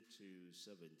to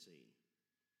 17.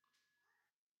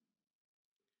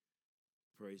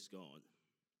 Praise God.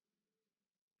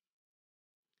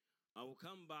 I will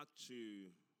come back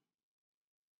to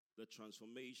the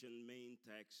transformation main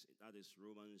text, that is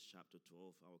Romans chapter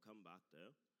 12. I will come back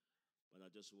there, but I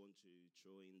just want to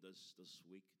throw in this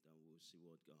week, then we'll see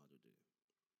what God will do.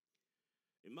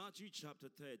 In Matthew chapter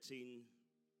 13,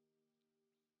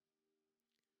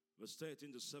 verse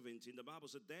 13 to 17, the Bible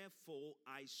said, therefore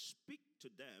I speak to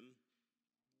them.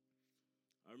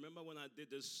 I remember when I did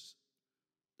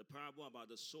the parable about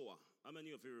the sower. How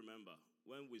many of you remember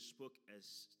when we spoke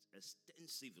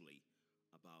extensively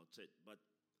about it? But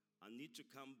I need to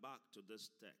come back to this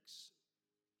text.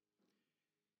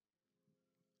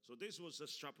 So this was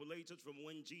extrapolated from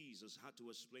when Jesus had to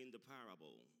explain the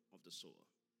parable of the sower.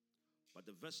 But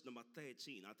the verse number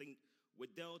 13, I think we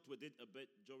dealt with it a bit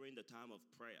during the time of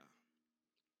prayer.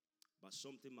 But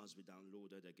something must be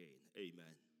downloaded again.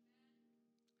 Amen.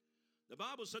 The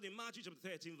Bible said in Matthew chapter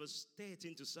 13, verse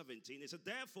 13 to 17, it said,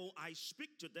 therefore I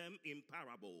speak to them in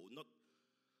parable, not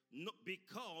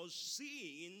because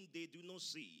seeing they do not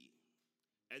see,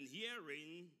 and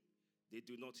hearing they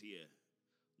do not hear,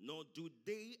 nor do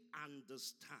they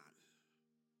understand.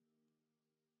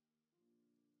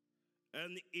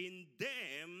 And in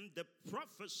them the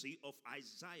prophecy of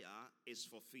Isaiah is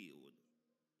fulfilled,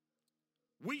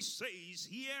 which says,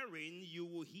 hearing you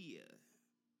will hear,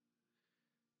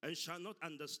 and shall not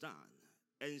understand,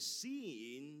 and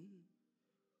seeing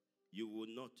you will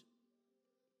not.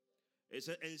 It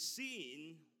said, and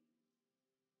seeing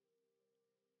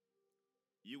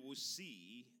you will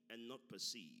see and not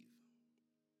perceive.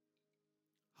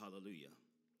 Hallelujah.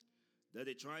 Then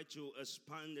they tried to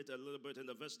expand it a little bit in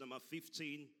the verse number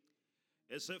 15.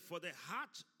 It said, for the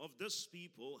heart of this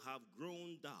people have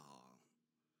grown dull.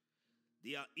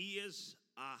 Their ears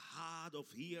are hard of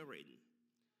hearing,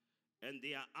 and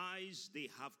their eyes they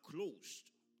have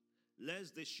closed,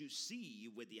 lest they should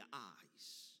see with their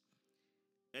eyes,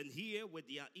 and hear with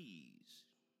their ears,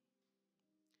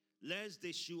 lest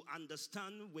they should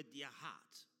understand with their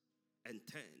heart, and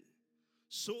turn,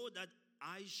 so that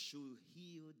I should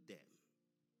heal them.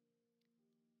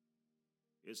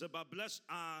 It said, but blessed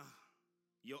are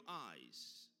your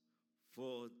eyes,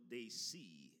 for they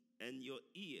see, and your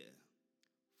ear,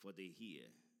 for they hear.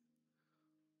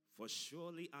 For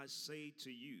surely I say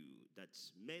to you that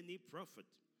many prophets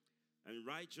and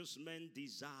righteous men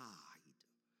desired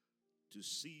to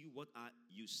see what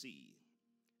you see,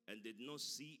 and did not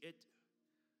see it,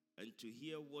 and to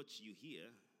hear what you hear,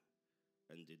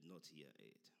 and did not hear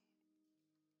it.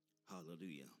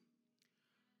 Hallelujah.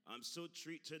 I'm still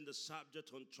treating the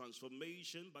subject on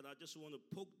transformation, but I just want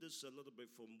to poke this a little bit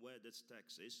from where this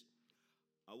text is.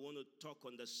 I want to talk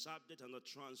on the subject and the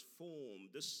transform.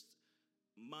 This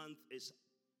month is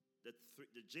the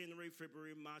January,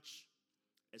 February, March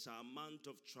is our month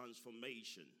of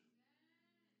transformation.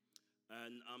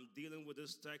 And I'm dealing with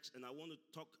this text, and I want to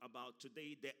talk about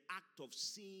today the act of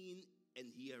seeing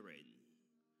and hearing.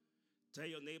 Tell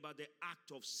your neighbor, the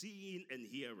act of seeing and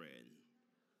hearing.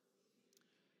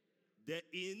 The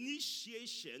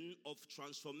initiation of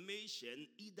transformation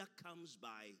either comes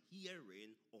by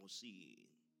hearing or seeing.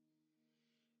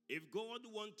 If God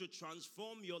wants to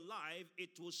transform your life,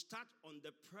 it will start on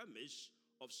the premise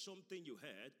of something you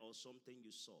heard or something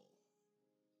you saw.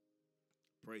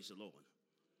 Praise the Lord.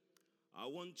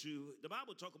 The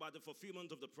Bible talks about the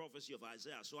fulfillment of the prophecy of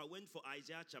Isaiah. So I went for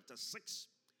Isaiah chapter 6,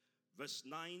 verse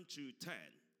 9 to 10.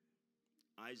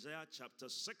 Isaiah chapter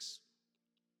 6,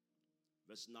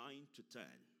 verse 9 to 10.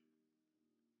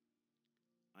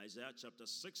 Isaiah chapter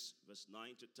 6, verse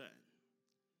 9 to 10.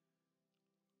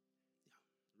 Yeah,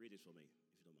 read it for me,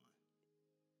 if you don't mind.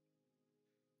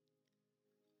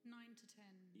 9 to 10.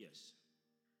 Yes.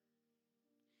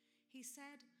 He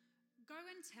said, go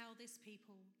and tell this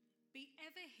people, be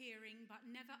ever hearing but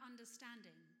never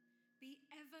understanding, be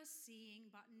ever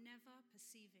seeing but never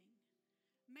perceiving.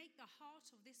 Make the heart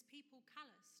of this people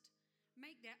calloused,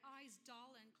 make their eyes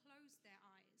dull and close their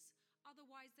eyes.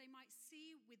 Otherwise they might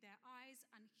see with their eyes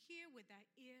and hear with their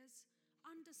ears,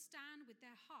 understand with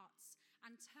their hearts,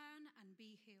 and turn and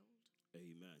be healed.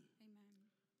 Amen. Amen.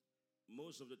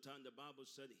 Most of the time the Bible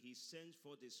said he sends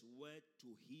forth his word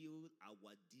to heal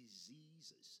our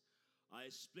diseases. I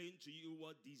explained to you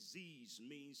what disease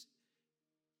means.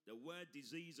 The word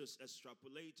disease is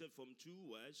extrapolated from two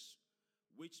words,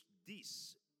 which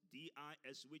dis,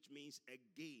 D-I-S, which means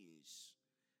against.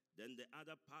 Then the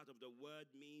other part of the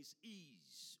word means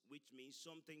ease, which means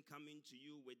something coming to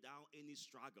you without any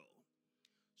struggle.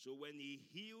 So when he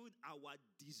healed our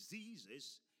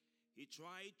diseases, He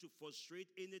tried to frustrate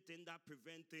anything that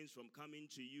prevents things from coming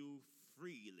to you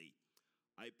freely.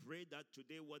 I pray that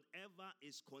today, whatever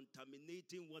is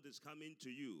contaminating what is coming to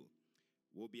you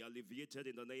will be alleviated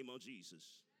in the name of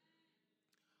Jesus.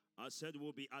 I said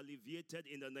will be alleviated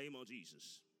in the name of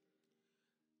Jesus.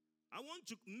 I want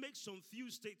to make some few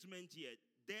statements here.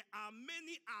 There are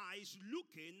many eyes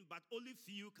looking, but only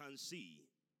few can see.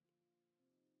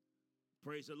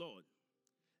 Praise the Lord.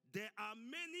 There are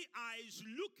many eyes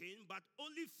looking, but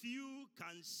only few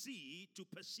can see to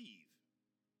perceive.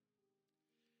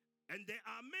 And there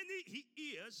are many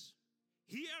ears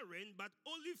hearing, but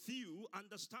only few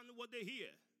understand what they hear.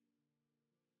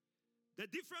 The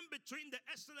difference between the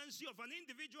excellency of an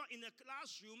individual in a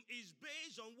classroom is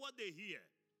based on what they hear.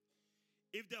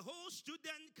 If the whole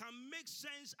student can make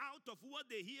sense out of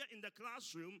what they hear in the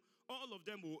classroom, all of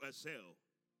them will excel.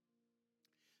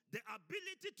 The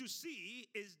ability to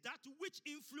see is that which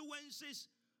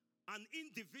influences an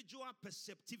individual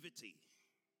perceptivity.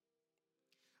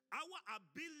 Our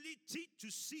ability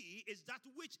to see is that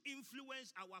which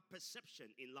influences our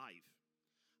perception in life.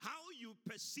 How you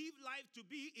perceive life to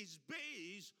be is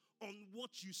based on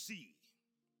what you see.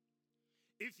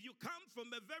 If you come from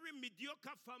a very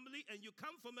mediocre family and you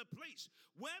come from a place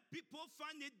where people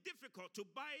find it difficult to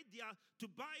buy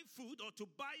food or to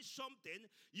buy something,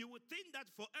 you would think that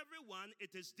for everyone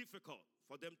it is difficult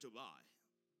for them to buy.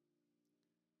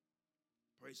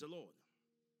 Praise the Lord.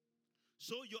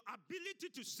 So your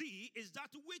ability to see is that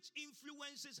which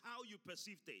influences how you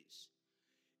perceive things.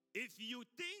 If you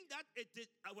think that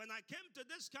when I came to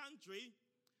this country,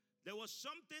 there was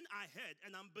something I heard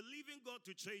and I'm believing God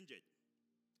to change it.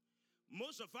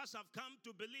 Most of us have come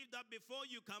to believe that before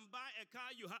you can buy a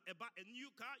car, a new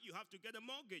car, you have to get a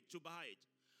mortgage to buy it.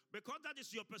 Because that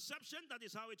is your perception, that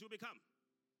is how it will become.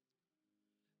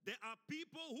 There are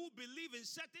people who believe in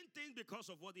certain things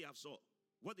because of what they saw.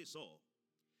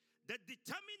 The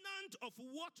determinant of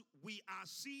what we are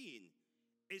seeing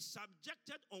is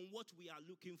subjected on what we are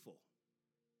looking for.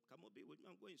 Come on, be with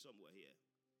me. I'm going somewhere here.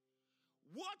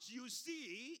 What you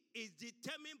see is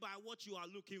determined by what you are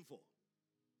looking for.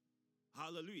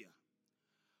 Hallelujah.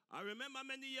 I remember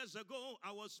many years ago,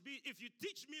 if you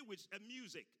teach me with a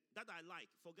music that I like,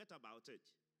 forget about it.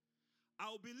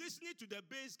 I'll be listening to the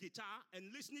bass guitar and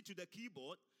listening to the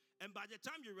keyboard, and by the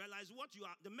time you realize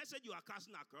the message you are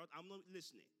casting across, I'm not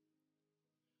listening.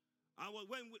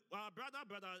 When our brother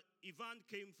Ivan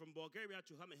came from Bulgaria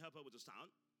to come and help us with the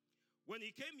sound, when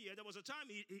he came here, there was a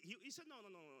time he said, no,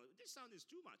 this sound is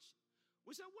too much.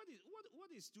 We said, what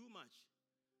is too much?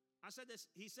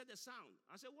 He said the sound.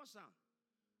 I said, what sound?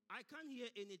 I can't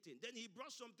hear anything. Then he brought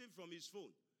something from his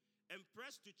phone and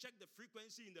pressed to check the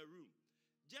frequency in the room,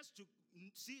 just to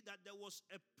see that there was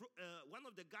one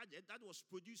of the gadgets that was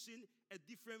producing a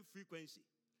different frequency.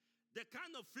 The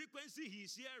kind of frequency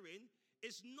he's hearing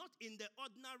is not in the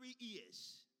ordinary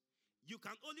ears. You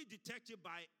can only detect it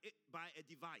by a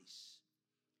device.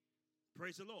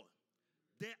 Praise the Lord.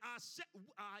 There are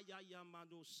I'll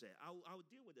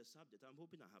deal with the subject. I'm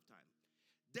hoping I have time.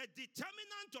 The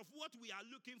determinant of what we are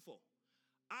looking for.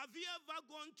 Have you ever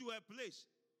gone to a place?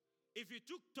 If you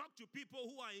talk to people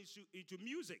who are into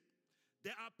music,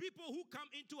 there are people who come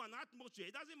into an atmosphere.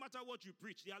 It doesn't matter what you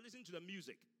preach. They are listening to the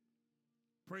music.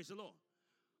 Praise the Lord.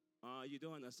 You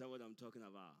don't understand what I'm talking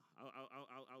about.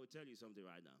 I will tell you something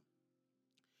right now.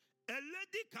 A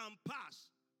lady can pass,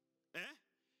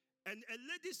 and a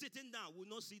lady sitting down will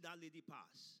not see that lady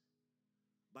pass.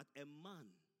 But a man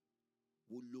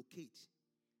will locate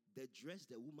the dress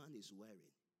the woman is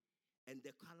wearing and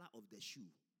the color of the shoe.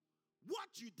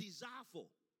 What you desire for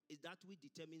is that which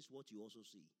determines what you also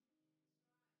see.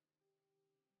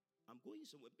 I'm going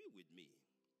somewhere. Be with me.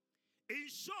 In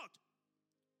short,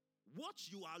 what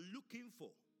you are looking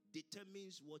for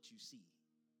determines what you see.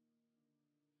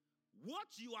 What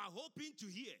you are hoping to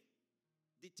hear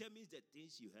determines the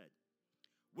things you heard.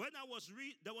 When I was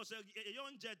there was a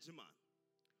young gentleman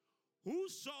who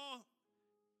saw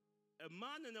a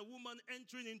man and a woman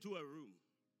entering into a room.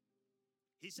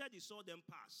 He said he saw them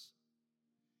pass.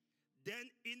 Then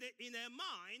in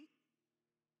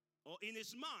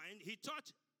his mind, he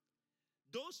thought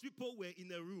those people were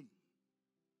in a room.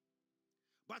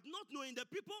 But not knowing the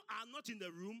people are not in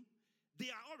the room, they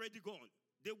are already gone.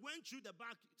 They went through the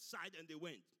back side and they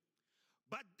went.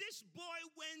 But this boy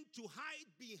went to hide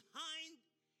behind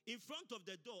in front of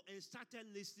the door and started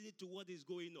listening to what is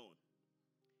going on.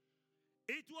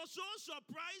 It was so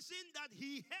surprising that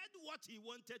he heard what he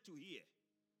wanted to hear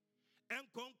and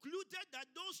concluded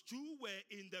that those two were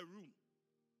in the room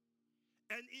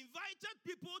and invited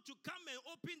people to come and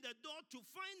open the door to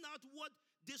find out what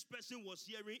this person was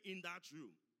hearing in that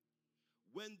room.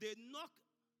 When they knock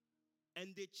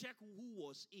and they check who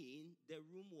was in, the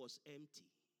room was empty.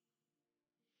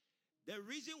 The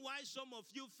reason why some of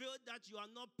you feel that you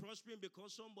are not prospering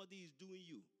because somebody is doing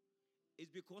you is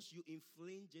because you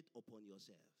infringe it upon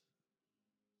yourself.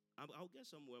 I'll get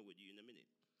somewhere with you in a minute.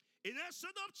 In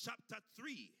Exodus chapter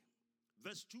 3,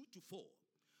 verse 2 to 4,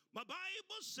 my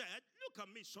Bible said, look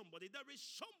at me, somebody. There is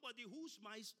somebody whose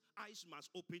eyes must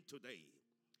open today.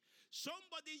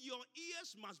 Somebody, your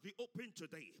ears must be open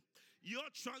today. Your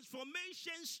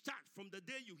transformation starts from the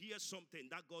day you hear something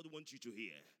that God wants you to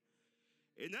hear.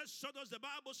 In Exodus, the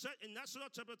Bible said, in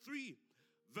Exodus chapter 3,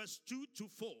 verse 2 to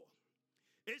 4,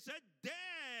 it said,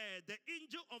 there the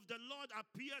angel of the Lord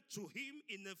appeared to him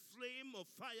in a flame of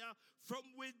fire from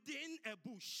within a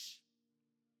bush.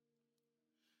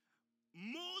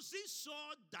 Moses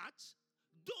saw that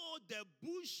though the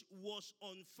bush was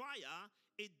on fire,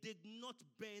 it did not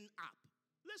burn up.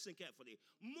 Listen carefully.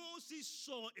 Moses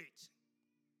saw it.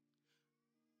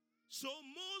 So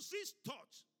Moses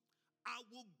thought, I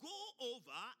will go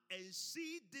over and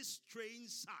see this strange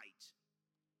sight.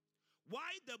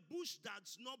 Why the bush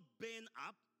does not burn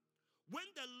up? When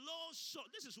the Lord saw,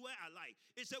 this is where I like.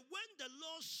 It said, when the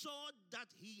Lord saw that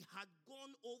he had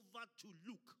gone over to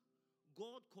look,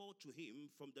 God called to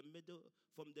him from the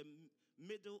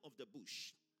middle of the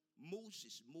bush,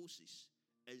 Moses, Moses,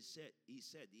 and he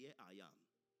said, here I am.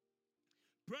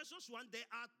 Precious one, there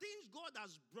are things God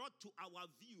has brought to our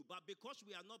view, but because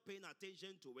we are not paying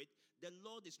attention to it, the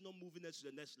Lord is not moving us to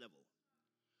the next level.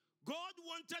 God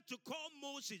wanted to call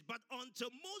Moses, but until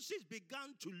Moses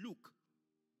began to look,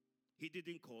 he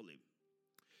didn't call him.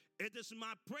 It is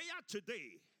my prayer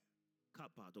today.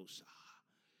 Kapadosa.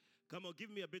 Come on,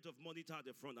 give me a bit of monitor at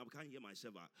the front. I can't hear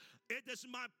myself. It is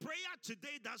my prayer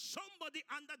today that somebody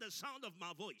under the sound of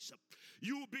my voice,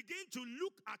 you will begin to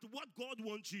look at what God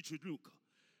wants you to look.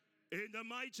 In the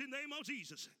mighty name of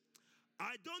Jesus.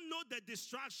 I don't know the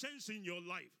distractions in your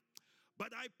life,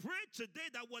 but I pray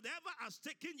today that whatever has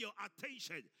taken your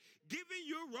attention, giving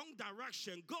you wrong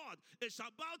direction, God is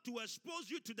about to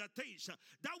expose you to the things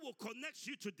that will connect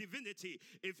you to divinity.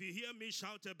 If you hear me,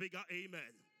 shout a bigger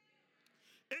amen.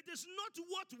 It is not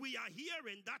what we are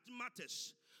hearing that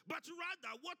matters, but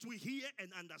rather what we hear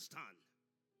and understand.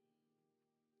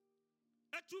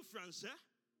 Etu français,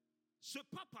 ce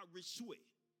papa reçoit.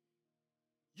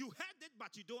 You heard it,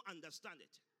 but you don't understand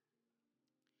it.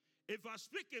 If I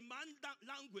speak a man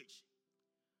language,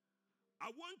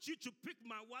 I want you to pick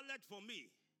my wallet for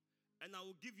me, and I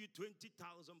will give you 20,000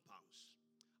 pounds.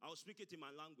 I'll speak it in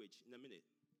my language in a minute.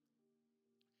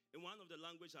 In one of the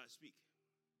languages I speak.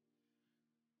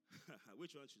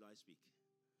 Which one should I speak?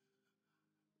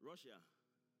 Russia.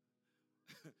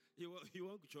 You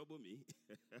want to trouble me?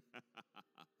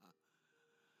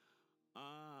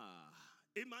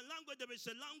 In my language, there is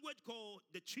a language called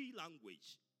the Chi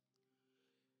language.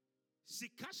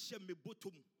 Sikashe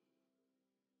mebotum.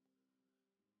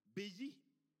 Beji.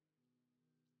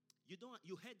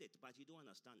 You heard it, but you don't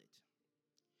understand it.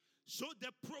 So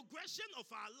the progression of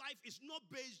our life is not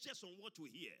based just on what we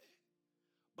hear,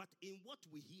 but in what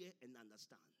we hear and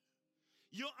understand.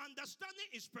 Your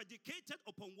understanding is predicated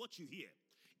upon what you hear.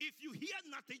 If you hear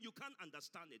nothing, you can't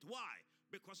understand it. Why?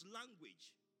 Because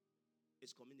language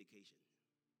is communication.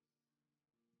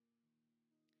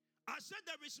 I said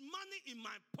there is money in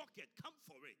my pocket, come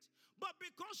for it. But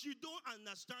because you don't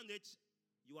understand it,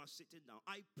 you are sitting down.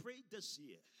 I pray this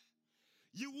year,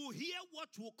 you will hear what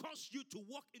will cause you to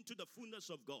walk into the fullness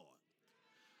of God.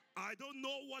 I don't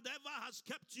know whatever has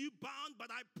kept you bound, but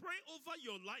I pray over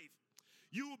your life,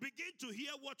 you will begin to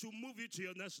hear what will move you to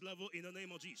your next level in the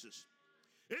name of Jesus.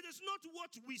 It is not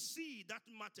what we see that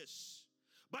matters,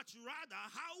 but rather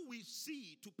how we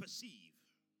see to perceive.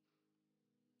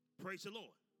 Praise the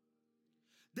Lord.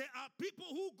 There are people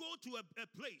who go to a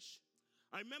place.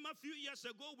 I remember a few years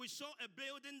ago, we saw a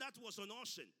building that was on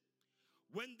auction.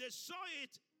 When they saw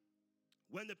it,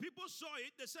 when the people saw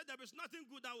it, they said there is nothing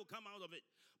good that will come out of it.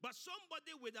 But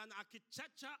somebody with an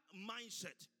architecture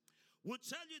mindset will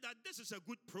tell you that this is a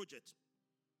good project.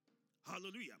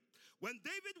 Hallelujah. When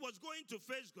David was going to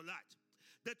face Goliath,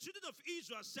 the children of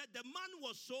Israel said the man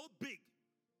was so big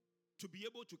to be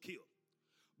able to kill.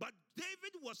 But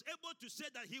David was able to say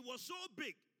that he was so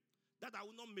big that I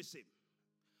will not miss him.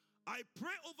 I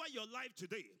pray over your life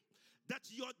today that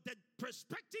the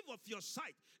perspective of your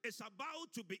sight is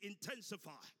about to be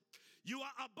intensified. You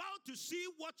are about to see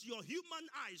what your human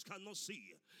eyes cannot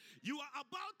see. You are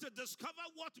about to discover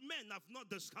what men have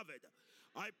not discovered.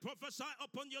 I prophesy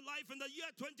upon your life in the year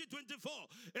 2024.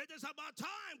 It is about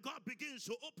time God begins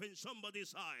to open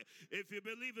somebody's eye. If you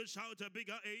believe it, shout a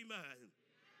bigger amen.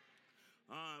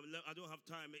 I don't have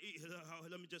time.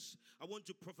 Let me just, I want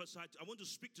to prophesy. I want to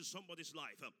speak to somebody's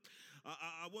life.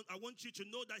 I want you to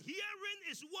know that hearing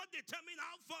is what determines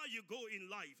how far you go in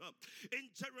life. In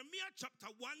Jeremiah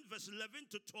chapter 1 verse 11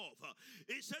 to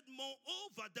 12, it said,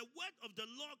 moreover, the word of the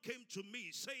Lord came to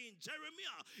me, saying,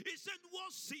 Jeremiah, he said,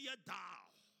 what seest thou?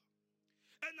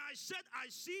 And I said, I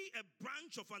see a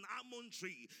branch of an almond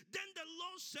tree. Then the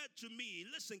Lord said to me,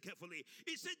 listen carefully.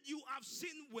 He said, you have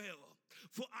seen well,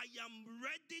 for I am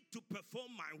ready to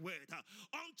perform my word.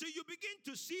 Until you begin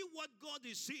to see what God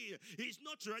is seeing, He's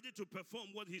not ready to perform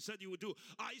what He said He would do.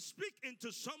 I speak into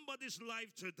somebody's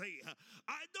life today.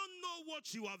 I don't know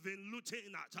what you have been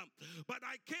looking at, but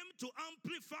I came to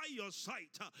amplify your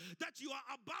sight, that you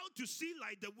are about to see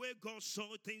like the way God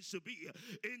saw things to be.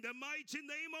 In the mighty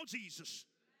name of Jesus.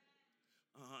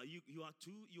 You are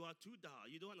too dull.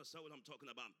 You don't understand what I'm talking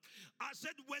about. I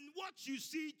said, when what you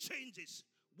see changes,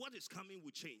 what is coming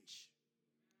will change.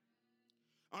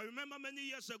 I remember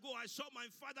many years ago, I saw my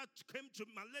late father came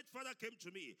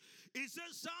to me. He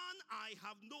said, son, I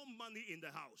have no money in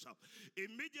the house.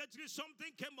 Immediately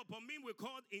something came upon me. We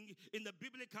call it, in the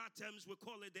biblical terms, we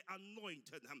call it the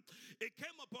anointed. It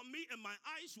came upon me and my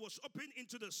eyes was opened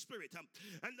into the spirit.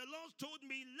 And the Lord told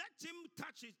me, let him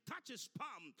touch his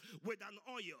palm with an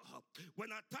oil.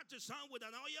 When I touched his hand with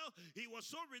an oil, he was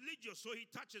so religious, so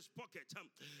he touched his pocket.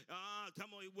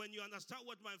 Come on, when you understand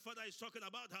what my father is talking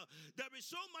about, there is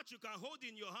so much you can hold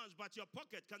in your hands, but your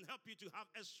pocket can help you to have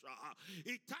extra.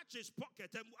 He touched his pocket,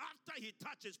 and after he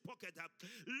touched his pocket,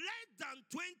 less than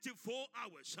 24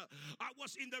 hours, I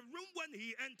was in the room when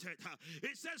he entered.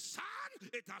 He says, son,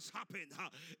 it has happened.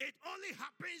 It only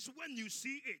happens when you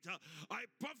see it. I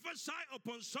prophesy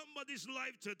upon somebody's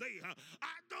life today.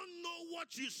 I don't know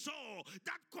what you saw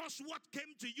that caused what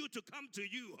came to you to come to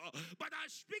you, but I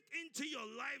speak into your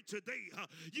life today.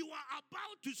 You are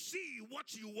about to see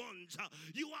what you want.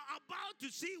 You are about to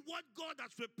see what God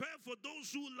has prepared for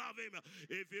those who love Him.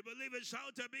 If you believe it,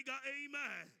 shout a bigger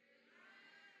amen.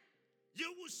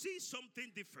 You will see something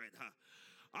different.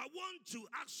 I want to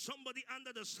ask somebody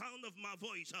under the sound of my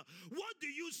voice, what do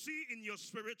you see in your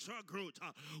spiritual growth?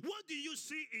 What do you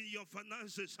see in your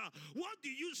finances? What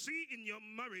do you see in your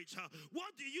marriage?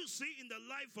 What do you see in the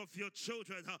life of your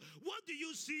children? What do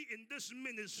you see in this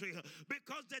ministry?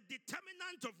 Because the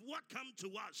determinant of what comes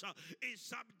to us is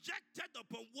subjected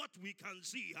upon what we can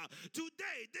see.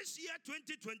 Today, this year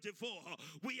 2024,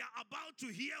 we are about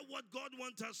to hear what God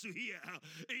wants us to hear.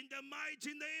 In the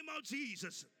mighty name of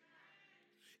Jesus.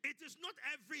 It is not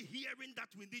every hearing that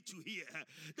we need to hear.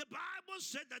 The Bible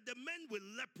said that the men with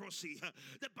leprosy,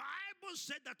 the Bible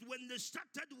said that when they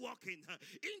started walking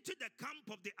into the camp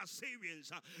of the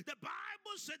Assyrians, the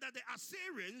Bible said that the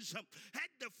Assyrians had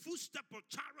the footstep of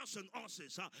chariots and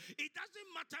horses. It doesn't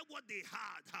matter what they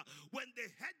had. When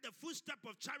they had the footstep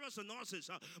of chariots and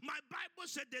horses, my Bible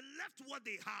said they left what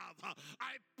they have.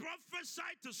 I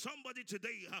prophesy to somebody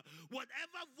today,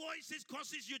 whatever voices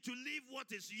causes you to leave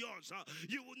what is yours,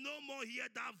 you will no more hear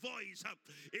that voice.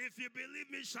 If you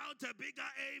believe me, shout a bigger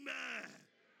amen.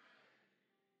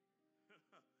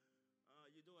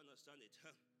 You don't understand it.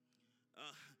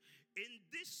 In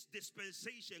this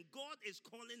dispensation, God is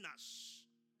calling us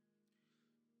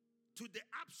to the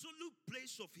absolute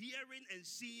place of hearing and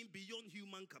seeing beyond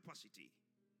human capacity.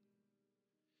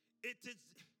 It is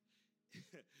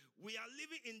we are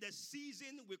living in the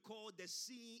season we call the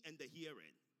seeing and the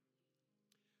hearing.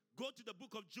 Go to the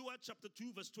book of Joel chapter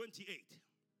 2 verse 28.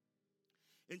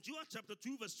 In Joel chapter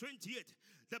 2 verse 28,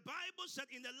 the Bible said,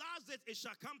 in the last days it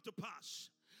shall come to pass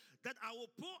that I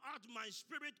will pour out my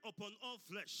spirit upon all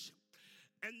flesh,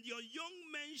 and your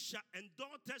young men and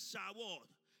daughters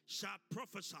shall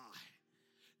prophesy.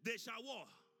 They shall war.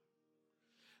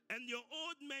 And your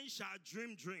old men shall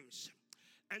dream dreams,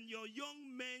 and your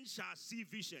young men shall see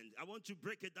vision. I want to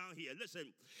break it down here.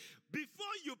 Listen,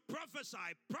 before you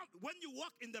prophesy, when you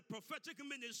walk in the prophetic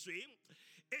ministry,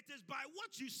 it is by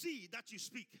what you see that you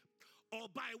speak, or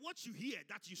by what you hear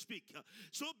that you speak.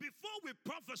 So before we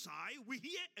prophesy, we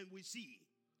hear and we see.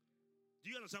 Do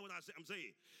you understand what I'm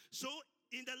saying? So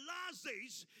in the last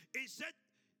days, it said,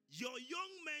 your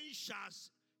young men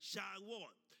shall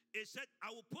what? It said,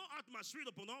 I will pour out my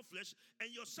spirit upon all flesh, and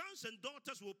your sons and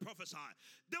daughters will prophesy.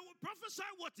 They will prophesy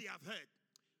what they have heard.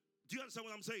 Do you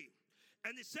understand what I'm saying?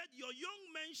 And it said, your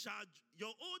young men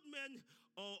your old men,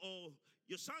 or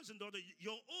your sons and daughters,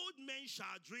 your old men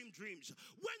shall dream dreams.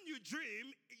 When you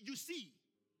dream, you see.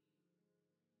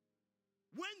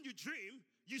 When you dream,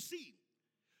 you see.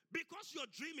 Because your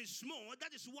dream is small,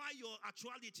 that is why your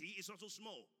actuality is also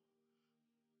small.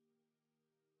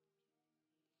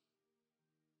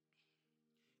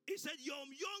 He said, your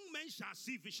young men shall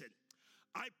see vision.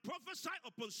 I prophesy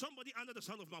upon somebody under the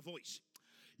sound of my voice.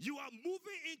 You are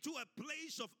moving into a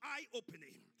place of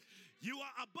eye-opening. You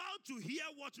are about to hear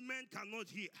what men cannot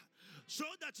hear, so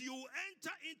that you will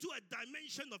enter into a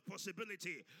dimension of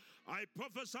possibility. I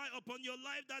prophesy upon your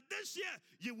life that this year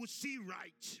you will see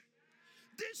right.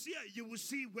 This year you will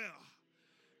see well.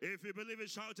 If you believe it,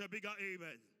 shout a bigger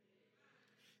amen.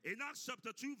 In Acts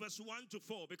chapter 2 verse 1 to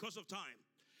 4, because of time,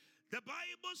 the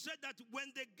Bible said that when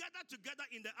they gathered together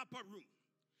in the upper room,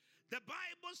 the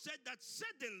Bible said that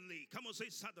suddenly, come on,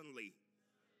 say suddenly,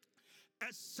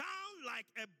 a sound like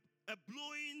a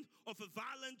blowing of a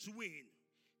violent wind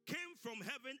came from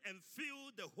heaven and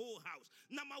filled the whole house.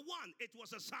 Number one, it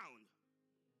was a sound.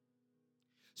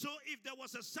 So if there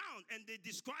was a sound and they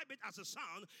describe it as a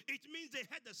sound, it means they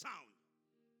heard the sound.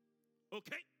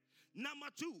 Okay? Number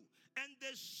two, and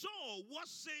they saw what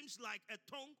seems like a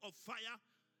tongue of fire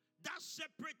that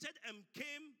separated and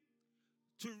came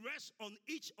to rest on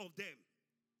each of them.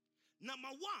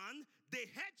 Number one, they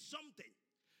heard something.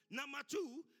 Number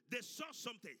two, they saw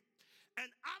something. And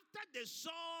after they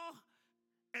saw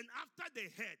and after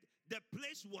they heard, the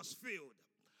place was filled.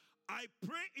 I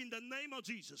pray in the name of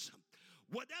Jesus,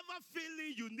 whatever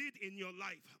feeling you need in your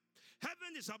life,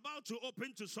 heaven is about to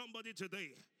open to somebody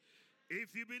today.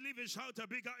 If you believe it, shout a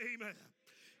bigger amen.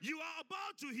 You are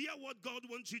about to hear what God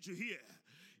wants you to hear.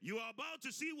 You are about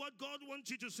to see what God wants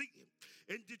you to see.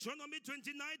 In Deuteronomy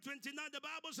 29:29, the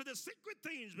Bible says the secret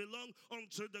things belong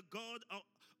unto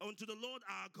the Lord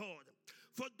our God.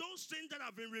 For those things that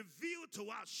have been revealed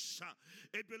to us,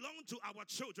 it belongs to our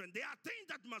children. There are things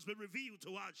that must be revealed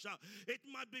to us. It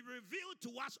must be revealed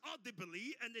to us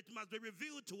audibly, and it must be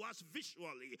revealed to us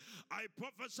visually. I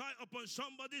prophesy upon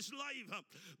somebody's life.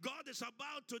 God is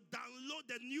about to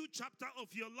download the new chapter of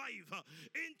your life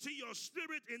into your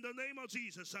spirit in the name of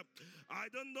Jesus. I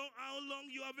don't know how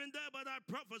long you have been there, but I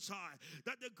prophesy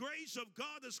that the grace of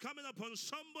God is coming upon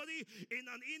somebody in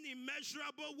an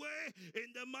inimmeasurable way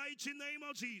in the mighty name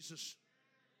of Jesus.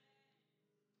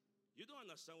 You don't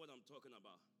understand what I'm talking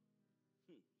about.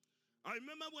 I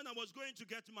remember when I was going to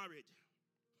get married.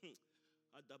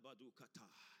 I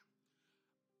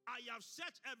have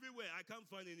searched everywhere. I can't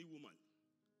find any woman.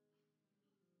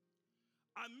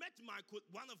 I met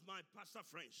one of my pastor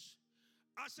friends.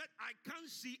 I said, I can't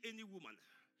see any woman.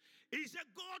 He said,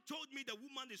 God told me the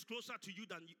woman is closer to you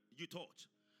than you thought.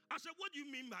 I said, what do you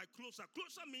mean by closer?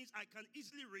 Closer means I can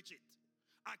easily reach it.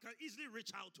 I can easily reach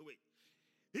out to it.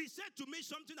 He said to me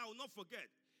something I will not forget.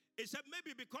 He said,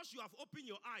 maybe because you have opened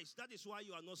your eyes, that is why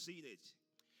you are not seeing it.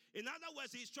 In other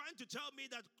words, he's trying to tell me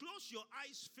that close your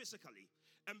eyes physically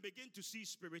and begin to see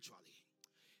spiritually.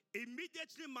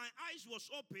 Immediately my eyes was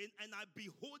open and I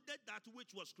beholded that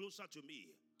which was closer to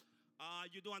me.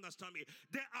 You don't understand me.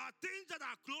 There are things that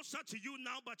are closer to you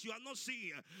now, but you are not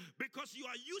seeing because you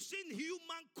are using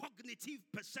human cognitive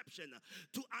perception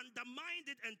to undermine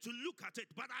it and to look at it.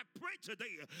 But I pray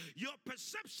today, your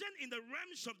perception in the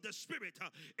realms of the spirit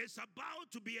is about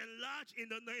to be enlarged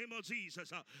in the name of Jesus.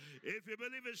 If you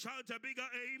believe it, shout a bigger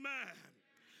amen.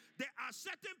 There are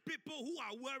certain people who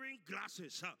are wearing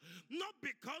glasses, not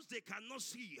because they cannot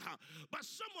see, but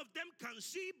some of them can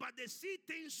see, but they see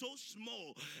things so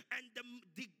small. And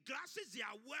the glasses they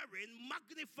are wearing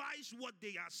magnifies what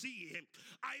they are seeing.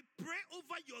 I pray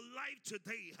over your life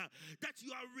today that you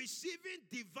are receiving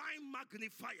divine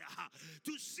magnifier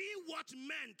to see what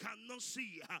men cannot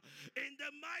see. In the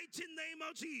mighty name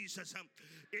of Jesus.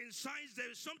 In science,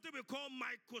 there is something we call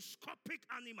microscopic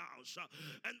animals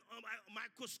and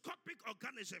microscopic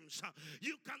organisms.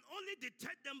 You can only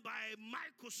detect them by a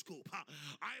microscope.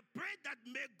 I pray that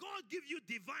may God give you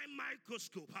divine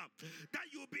microscope that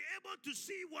you'll be able to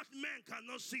see what men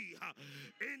cannot see.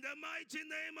 In the mighty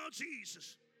name of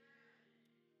Jesus.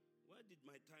 Where did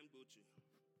my time go to?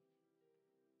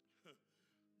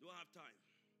 Do I have time?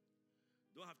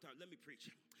 Don't have time. Let me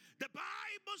preach. The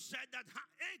Bible said that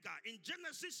Hagar in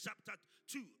Genesis chapter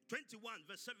 2, 21,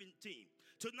 verse 17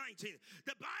 to 19.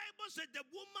 The Bible said the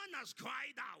woman has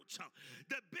cried out.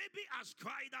 The baby has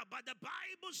cried out. But the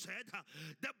Bible said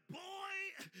the boy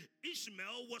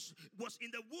Ishmael was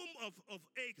in the womb of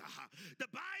Hagar.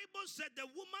 The Bible said the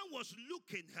woman was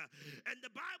looking. And the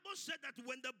Bible said that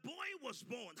when the boy was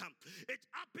born, it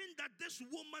happened that this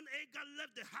woman Hagar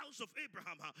left the house of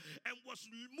Abraham and was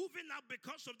moving out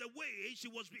because of the way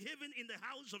she was behaving in the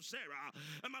house of Sarah.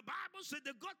 And my Bible said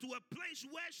they got to a place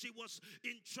where she was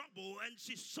in trouble and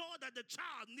she saw that the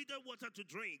child needed water to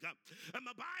drink. And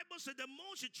my Bible said the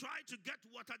more she tried to get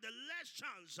water, the less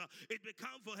chance it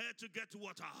became for her to get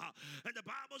water. And the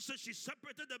Bible says she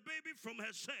separated the baby from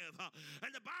herself.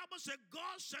 And the Bible said,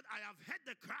 God said, I have heard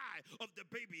the cry of the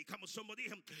baby. Come on, somebody.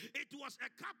 It was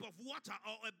a cup of water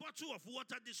or a bottle of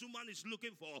water this woman is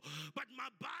looking for. But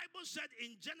my Bible said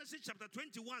in Genesis chapter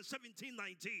 21, 17,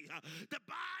 19, the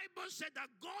Bible said that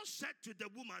God said to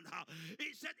the woman,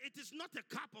 he said, it is not a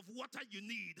cup of water you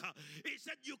need. He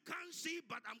said, you can't see,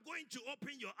 but I'm going to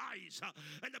open your eyes.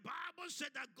 And the Bible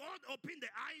said that God opened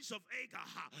the eyes of Agar.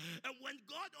 And when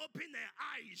God opened her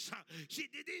eyes, she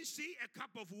didn't see a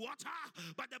cup of water,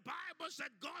 but the Bible said,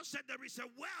 God said, there is a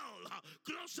well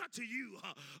closer to you.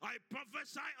 I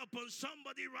prophesy upon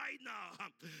somebody right now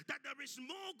that there is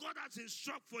more God has in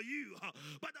stock for you.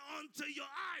 But until your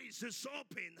eyes is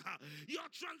open, your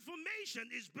transformation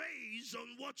is based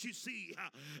on what you see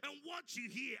and what you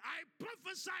hear. I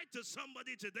prophesy to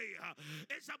somebody today.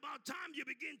 It's about time you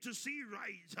begin to see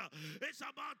right. It's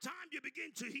about time you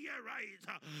begin to hear right.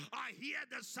 I hear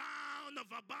the sound of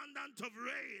abundance of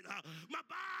rain. My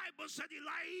Bible said,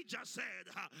 Elijah said,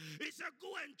 he said,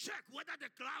 go and check whether the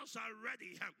clouds are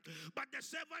ready. But the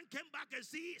servant came back and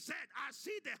said, I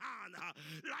see the hand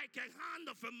like a hand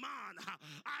of a man.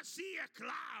 I see a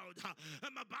cloud.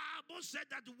 And my Bible said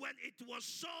that when it was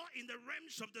so in the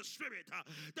realms of the spirit,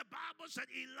 the Bible said,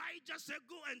 Elijah said,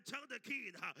 go and tell the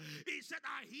king. He said,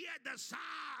 I hear the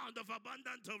sound of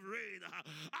abundance of rain.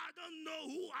 I don't know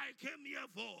who I came here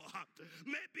for.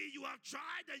 Maybe you have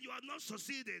tried and you are not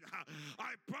succeeded.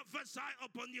 I prophesy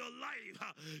upon your life.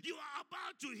 You are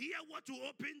about to hear what will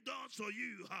open doors for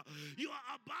you. You are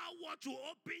about what will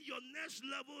open your next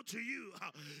level to you.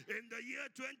 In the year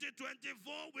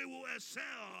 2024, we will excel.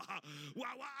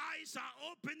 Our eyes are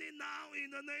opening now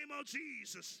in the name of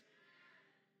Jesus.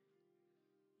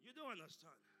 You don't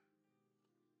understand.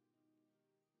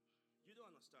 You don't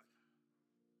understand.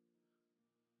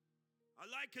 I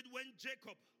like it when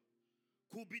Jacob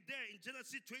could be there in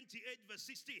Genesis 28 verse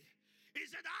 16. He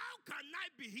said, how can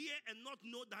I be here and not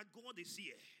know that God is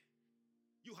here?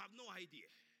 You have no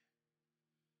idea.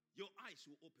 Your eyes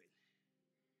will open.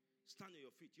 Stand on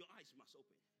your feet. Your eyes must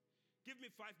open. Give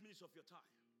me 5 minutes of your time.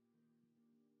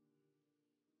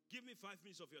 Give me 5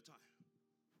 minutes of your time.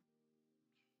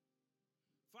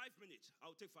 5 minutes.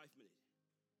 I'll take 5 minutes.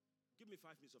 Give me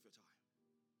 5 minutes of your time.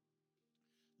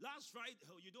 Last Friday,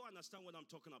 oh, you don't understand what I'm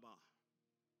talking about.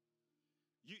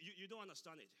 You don't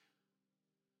understand it.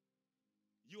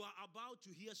 You are about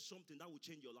to hear something that will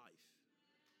change your life.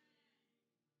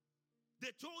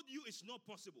 They told you it's not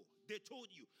possible. They told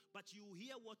you. But you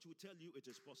hear what will tell you it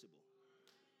is possible.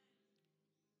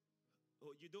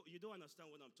 Oh, you don't understand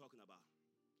what I'm talking about.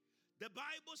 The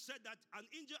Bible said that an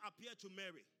angel appeared to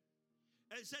Mary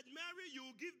and said, Mary, you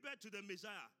will give birth to the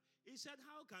Messiah. He said,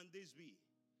 how can this be?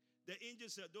 The angel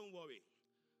said, don't worry.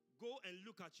 Go and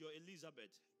look at your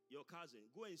Elizabeth, your cousin.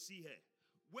 Go and see her.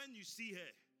 When you see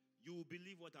her, you will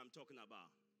believe what I'm talking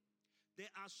about. There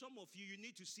are some of you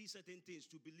need to see certain things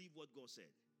to believe what God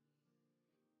said.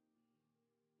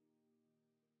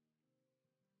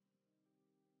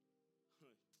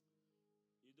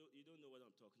 You don't know what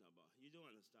I'm talking about. You don't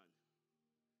understand.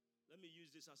 Let me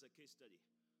use this as a case study.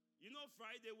 You know,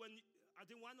 Friday, when I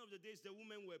think one of the days the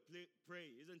women were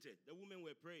praying, isn't it? The women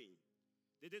were praying.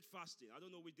 They did fasting. I don't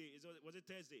know which day. Was it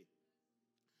Thursday?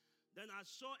 Then I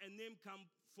saw a name come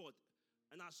forth,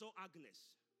 and I saw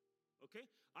Agnes. Okay?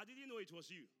 I didn't know it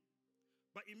was you.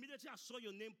 But immediately I saw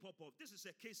your name pop up. This is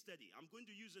a case study. I'm going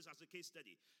to use this as a case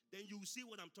study. Then you will see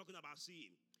what I'm talking about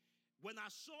seeing. When I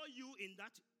saw you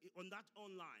on that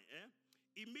online,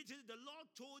 immediately the Lord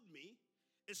told me,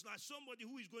 it's like somebody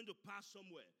who is going to pass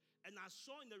somewhere. And I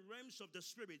saw in the realms of the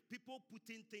spirit, people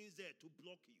putting things there to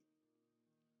block you.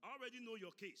 I already know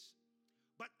your case.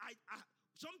 But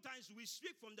sometimes we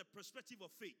speak from the perspective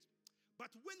of faith. But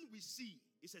when we see,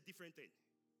 it's a different thing.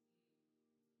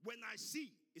 When I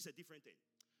see, it's a different thing.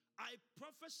 I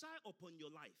prophesy upon your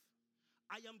life.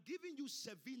 I am giving you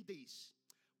 7 days.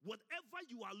 Whatever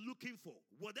you are looking for,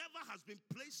 whatever has been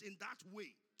placed in that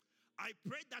way, I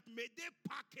pray that may they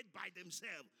pack it by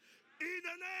themselves. In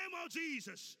the name of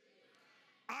Jesus,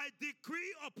 I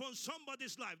decree upon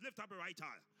somebody's life, lift up a right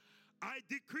hand. I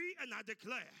decree and I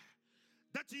declare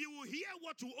that you will hear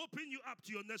what will open you up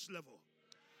to your next level.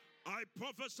 I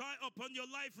prophesy upon your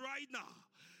life right now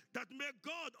that may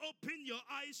God open your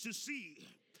eyes to see,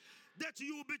 that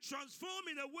you will be transformed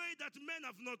in a way that men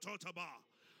have not thought about.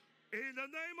 In the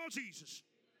name of Jesus.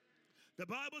 The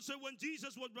Bible said when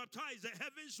Jesus was baptized, the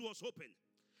heavens was open.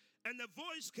 And a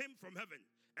voice came from heaven.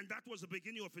 And that was the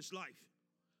beginning of his life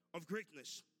of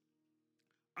greatness.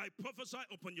 I prophesy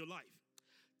upon your life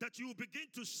that you will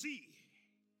begin to see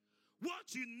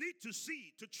what you need to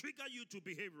see to trigger you to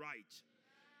behave right.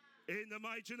 In the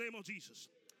mighty name of Jesus.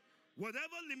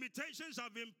 Whatever limitations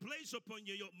have been placed upon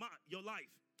your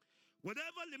life,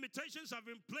 whatever limitations have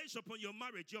been placed upon your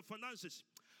marriage, your finances,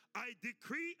 I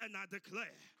decree and I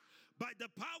declare, by the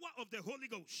power of the Holy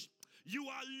Ghost, you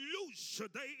are loose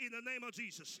today in the name of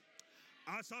Jesus.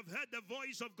 As I've heard the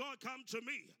voice of God come to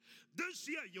me, this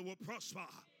year you will prosper.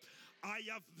 I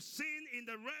have seen in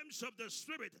the realms of the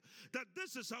Spirit that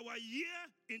this is our year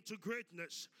into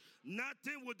greatness.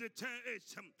 Nothing will deter it.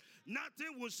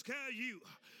 Nothing will scare you.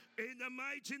 In the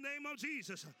mighty name of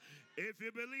Jesus. If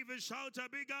you believe it, shout a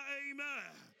bigger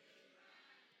amen.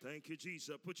 Thank you,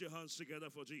 Jesus. Put your hands together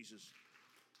for Jesus.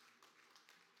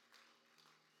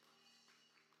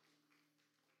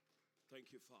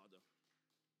 Thank you, Father.